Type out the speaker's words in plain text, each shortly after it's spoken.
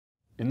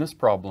In this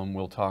problem,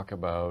 we'll talk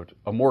about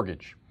a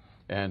mortgage.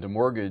 And a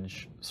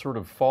mortgage sort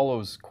of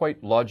follows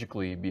quite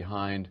logically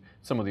behind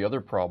some of the other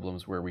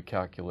problems where we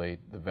calculate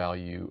the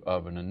value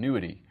of an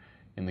annuity.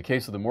 In the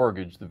case of the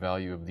mortgage, the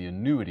value of the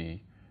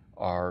annuity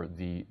are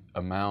the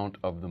amount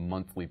of the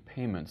monthly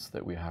payments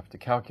that we have to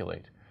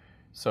calculate.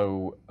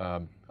 So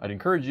I'd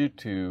encourage you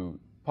to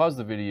pause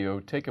the video,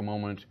 take a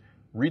moment,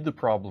 read the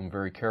problem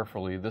very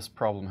carefully. This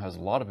problem has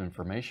a lot of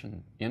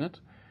information in it,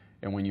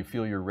 and when you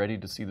feel you're ready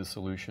to see the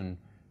solution,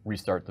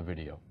 restart the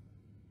video.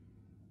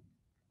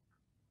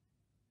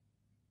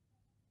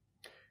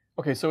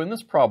 Okay, so in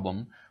this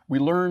problem, we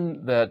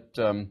learn that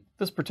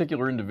this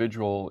particular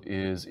individual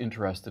is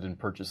interested in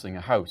purchasing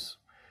a house.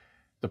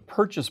 The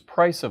purchase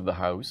price of the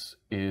house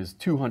is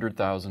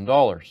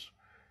 $200,000.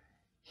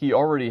 He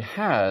already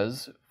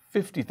has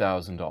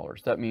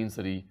 $50,000. That means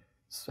that he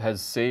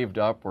has saved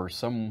up, or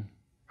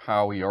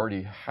somehow he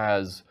already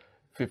has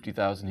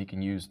 $50,000 he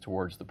can use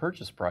towards the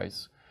purchase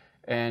price,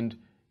 and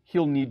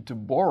he'll need to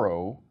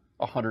borrow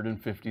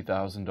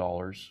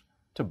 $150,000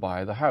 to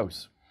buy the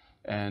house.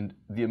 And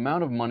the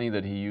amount of money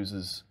that he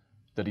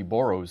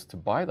borrows to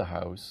buy the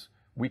house,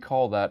 we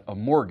call that a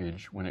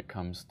mortgage when it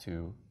comes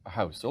to a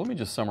house. So let me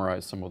just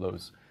summarize some of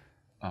those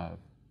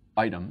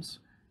items.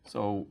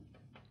 So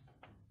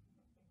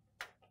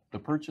the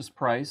purchase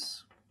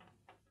price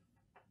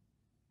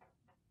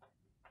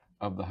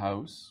of the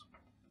house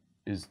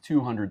is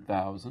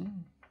 $200,000.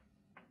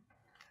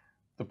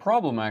 The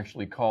problem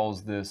actually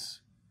calls this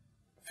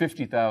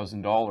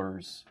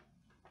 $50,000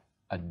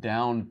 a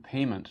down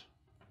payment.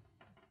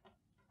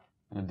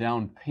 And a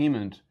down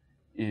payment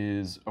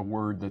is a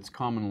word that's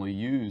commonly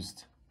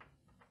used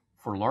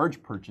for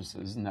large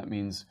purchases, and that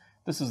means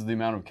this is the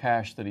amount of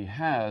cash that he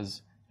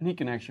has, and he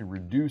can actually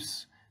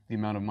reduce the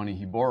amount of money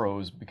he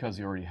borrows because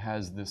he already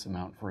has this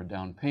amount for a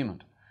down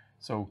payment.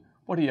 So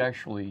what he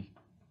actually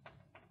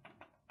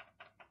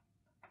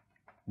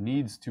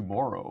needs to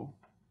borrow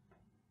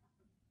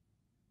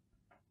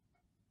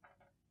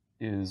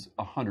is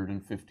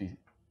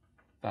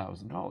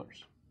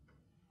 $150,000.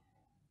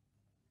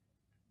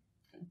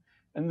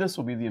 And this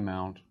will be the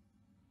amount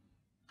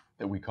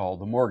that we call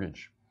the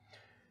mortgage.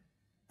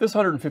 This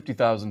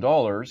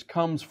 $150,000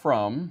 comes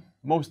from,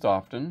 most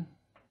often,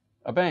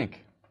 a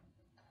bank.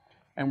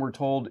 And we're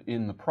told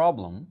in the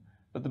problem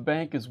that the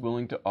bank is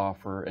willing to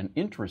offer an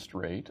interest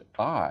rate,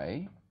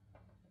 I,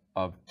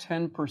 of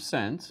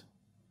 10%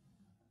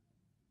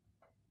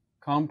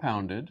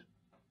 compounded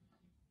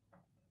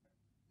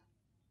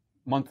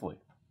monthly.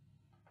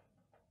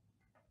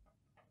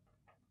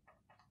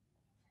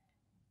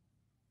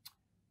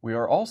 We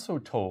are also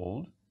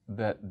told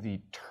that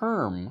the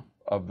term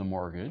of the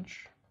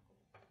mortgage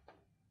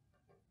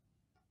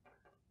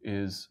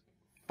is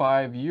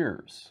 5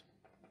 years.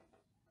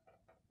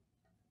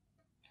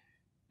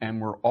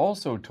 And we're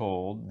also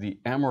told the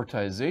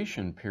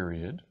amortization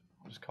period,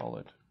 I'll just call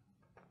it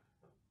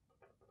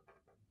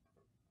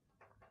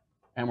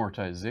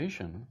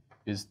amortization,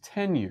 is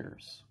 10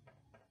 years.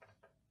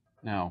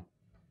 Now,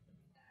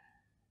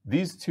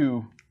 these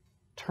two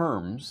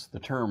terms, the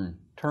term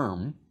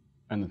term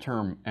and the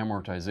term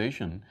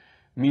amortization,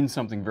 means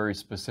something very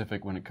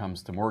specific when it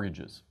comes to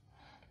mortgages.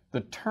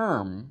 The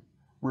term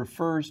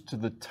refers to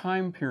the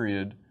time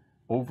period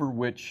over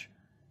which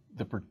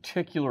the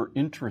particular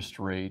interest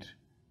rate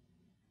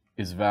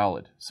is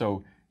valid.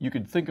 So you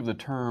could think of the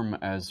term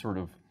as sort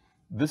of,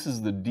 this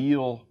is the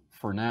deal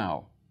for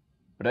now.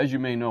 But as you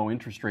may know,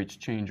 interest rates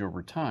change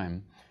over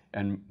time,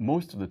 and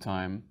most of the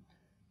time,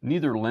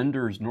 neither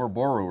lenders nor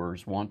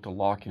borrowers want to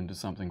lock into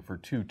something for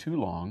too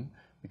long,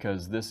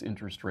 because this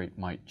interest rate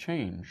might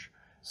change.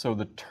 So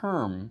the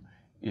term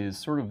is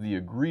sort of the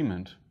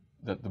agreement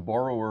that the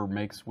borrower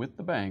makes with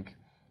the bank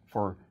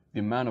for the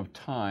amount of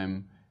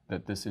time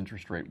that this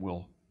interest rate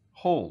will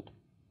hold.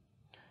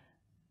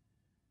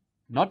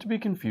 Not to be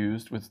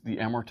confused with the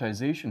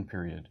amortization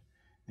period.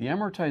 The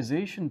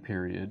amortization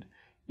period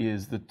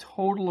is the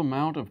total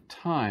amount of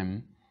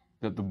time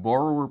that the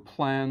borrower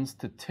plans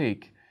to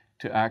take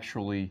to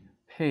actually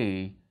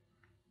pay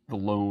the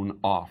loan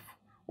off,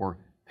 or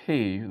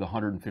pay the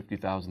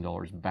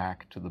 $150,000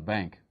 back to the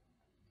bank.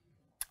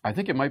 I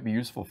think it might be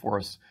useful for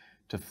us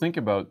to think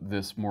about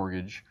this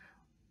mortgage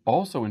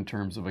also in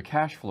terms of a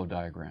cash flow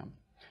diagram.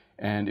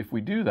 And if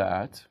we do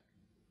that,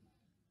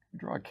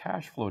 draw a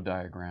cash flow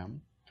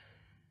diagram,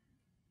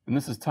 and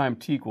this is time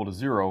t equal to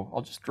 0.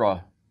 I'll just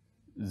draw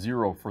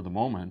 0 for the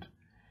moment.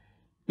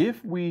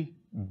 If we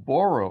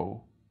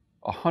borrow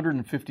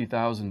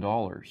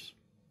 $150,000,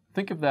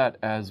 think of that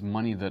as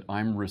money that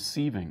I'm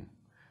receiving.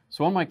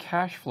 So on my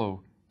cash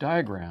flow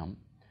diagram,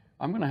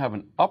 I'm going to have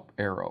an up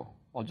arrow.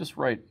 I'll just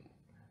write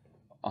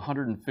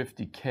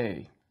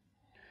 150K.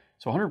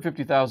 So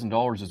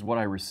 $150,000 is what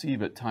I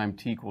receive at time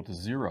t equal to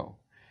 0.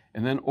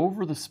 And then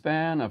over the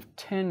span of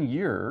 10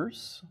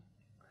 years,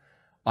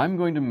 I'm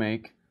going to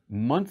make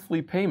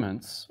monthly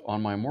payments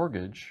on my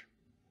mortgage,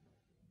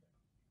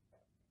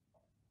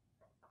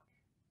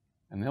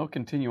 and they'll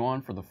continue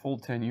on for the full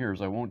 10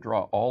 years. I won't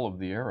draw all of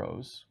the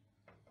arrows,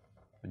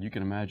 but you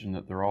can imagine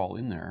that they're all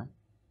in there.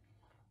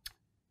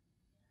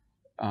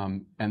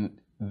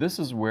 And this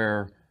is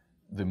where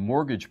the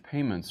mortgage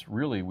payments,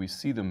 really, we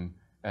see them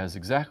as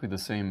exactly the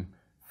same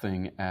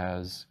thing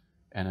as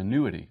an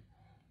annuity.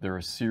 They're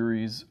a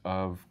series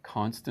of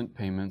constant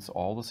payments,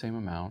 all the same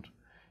amount,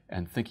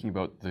 and thinking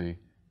about the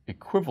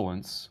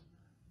equivalence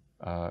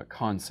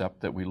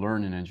concept that we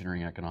learn in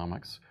engineering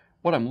economics,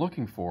 what I'm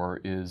looking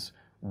for is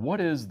what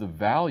is the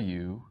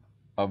value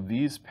of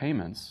these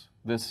payments,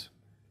 this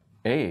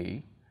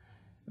A,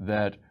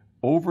 that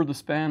over the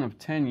span of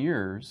 10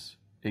 years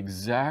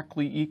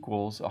exactly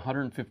equals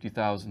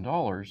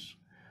 $150,000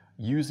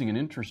 using an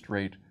interest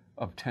rate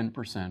of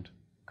 10%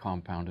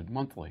 compounded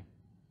monthly.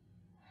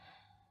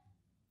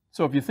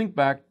 So if you think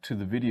back to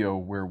the video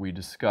where we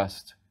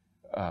discussed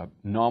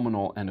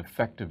nominal and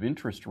effective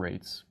interest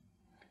rates,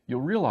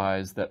 you'll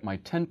realize that my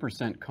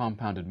 10%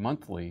 compounded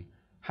monthly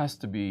has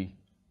to be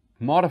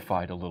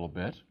modified a little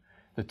bit.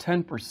 The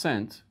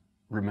 10%,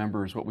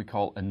 remember, is what we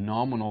call a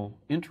nominal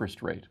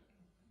interest rate.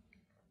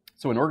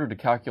 So in order to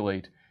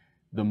calculate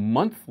the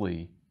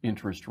monthly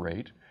interest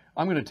rate,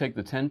 I'm going to take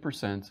the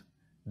 10%,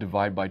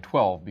 divide by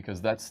 12,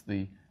 because that's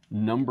the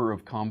number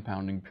of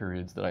compounding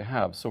periods that I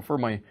have. So for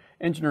my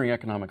engineering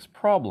economics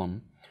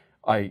problem,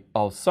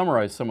 I'll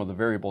summarize some of the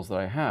variables that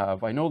I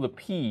have. I know the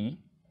P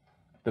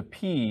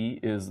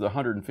is the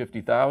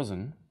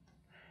 150,000.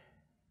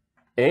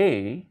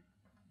 A,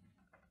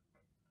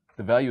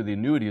 the value of the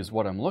annuity, is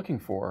what I'm looking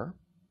for.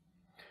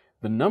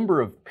 The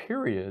number of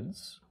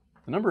periods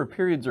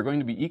are going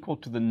to be equal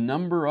to the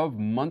number of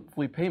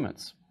monthly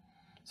payments.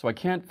 So I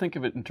can't think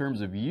of it in terms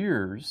of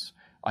years.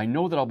 I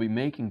know that I'll be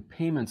making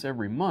payments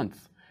every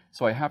month,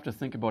 so I have to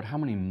think about how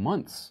many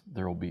months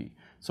there will be.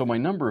 So my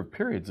number of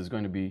periods is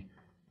going to be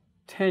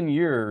 10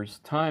 years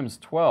times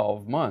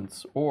 12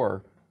 months,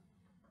 or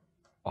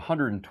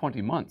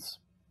 120 months.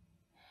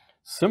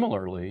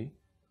 Similarly,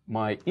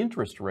 my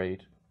interest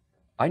rate,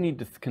 I need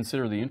to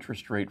consider the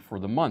interest rate for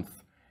the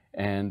month.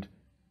 And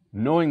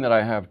knowing that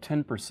I have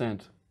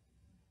 10%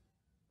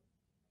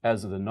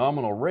 as the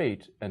nominal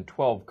rate and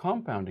 12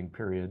 compounding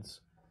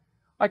periods,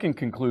 I can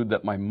conclude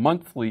that my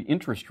monthly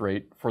interest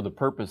rate for the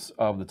purpose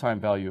of the time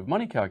value of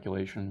money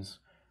calculations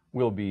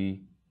will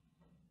be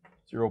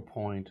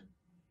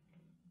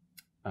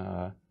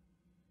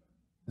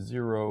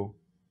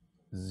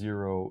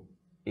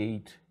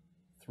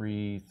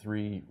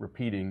 0.00833,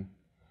 repeating,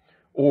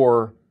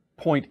 or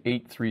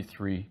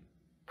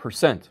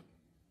 0.833%.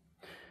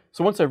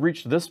 So once I've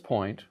reached this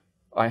point,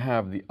 I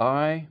have the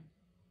I,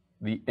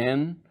 the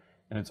N,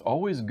 and it's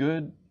always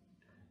good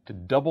to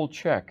double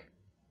check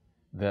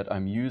that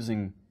I'm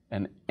using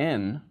an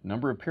N,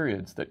 number of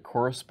periods, that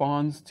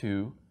corresponds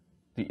to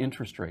the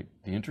interest rate.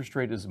 The interest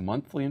rate is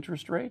monthly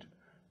interest rate.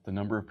 The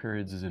number of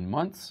periods is in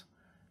months.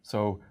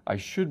 So I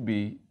should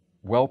be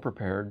well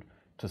prepared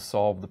to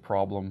solve the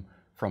problem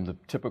from the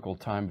typical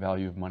time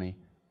value of money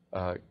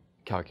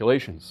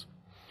calculations.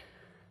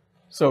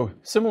 So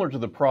similar to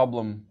the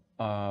problem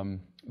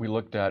we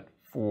looked at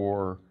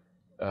for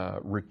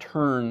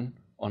return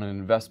on an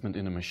investment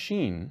in a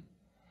machine,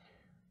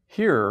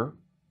 here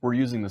we're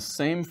using the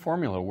same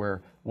formula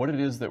where what it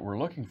is that we're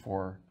looking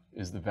for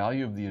is the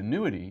value of the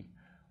annuity.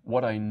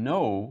 What I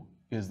know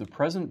is the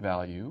present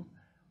value.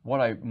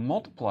 What I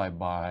multiply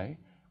by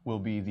will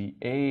be the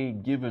A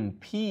given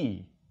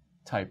P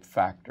type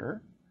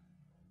factor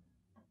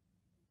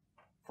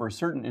for a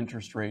certain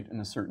interest rate and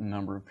a certain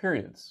number of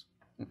periods.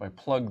 If I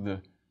plug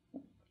the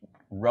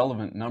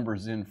relevant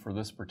numbers in for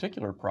this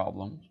particular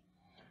problem,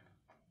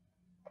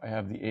 I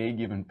have the A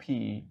given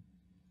P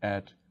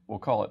at, we'll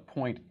call it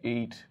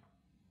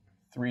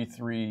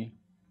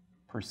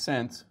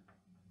 0.833%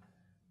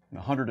 in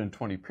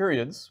 120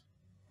 periods.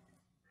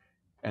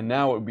 And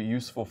now it would be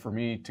useful for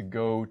me to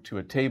go to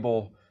a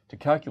table to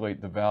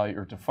calculate the value,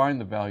 or to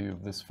find the value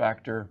of this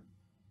factor.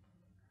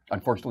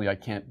 Unfortunately, I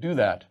can't do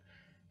that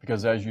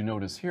because, as you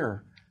notice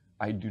here,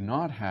 I do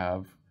not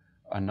have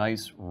a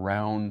nice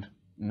round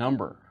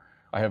number.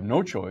 I have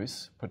no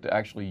choice but to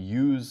actually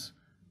use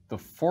the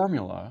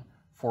formula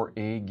for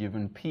A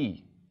given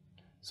P.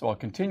 So I'll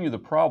continue the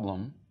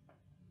problem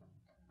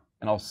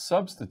and I'll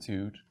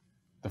substitute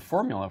the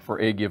formula for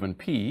A given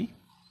P,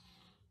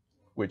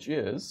 which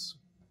is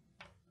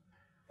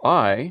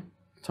I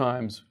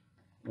times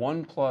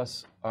 1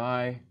 plus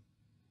I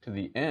to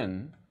the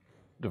n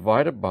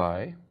divided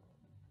by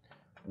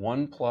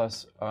 1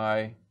 plus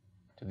I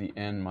to the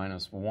n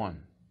minus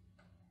 1.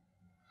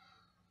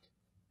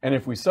 And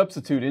if we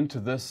substitute into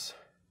this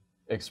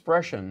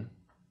expression,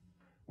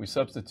 we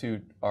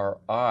substitute our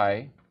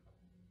I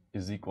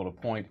is equal to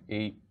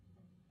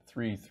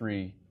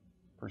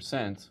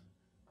 0.833%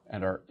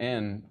 and our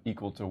n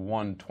equal to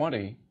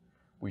 120,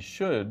 we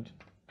should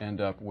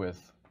end up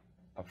with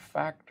a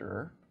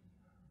factor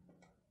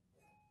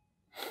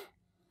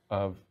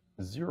of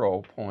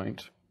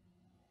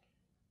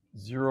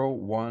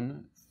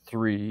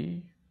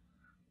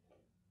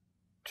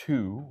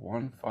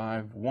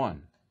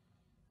 0.013251.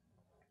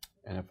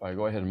 And if I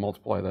go ahead and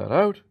multiply that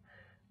out,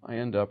 I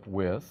end up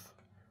with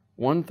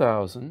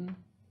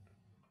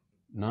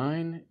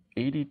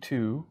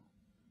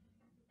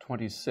 1,982.25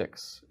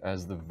 1982.26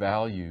 as the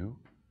value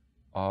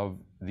of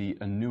the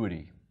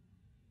annuity.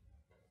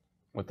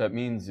 What that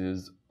means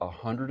is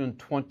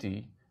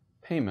 120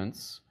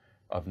 payments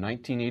of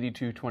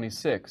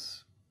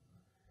 1982.26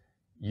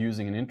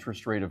 using an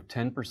interest rate of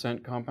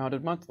 10%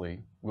 compounded monthly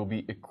will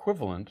be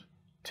equivalent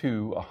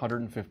to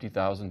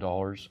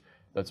 $150,000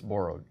 that's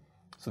borrowed.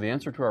 So the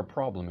answer to our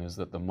problem is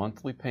that the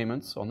monthly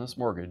payments on this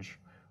mortgage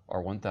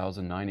are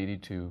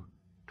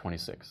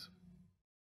 $1,982.26.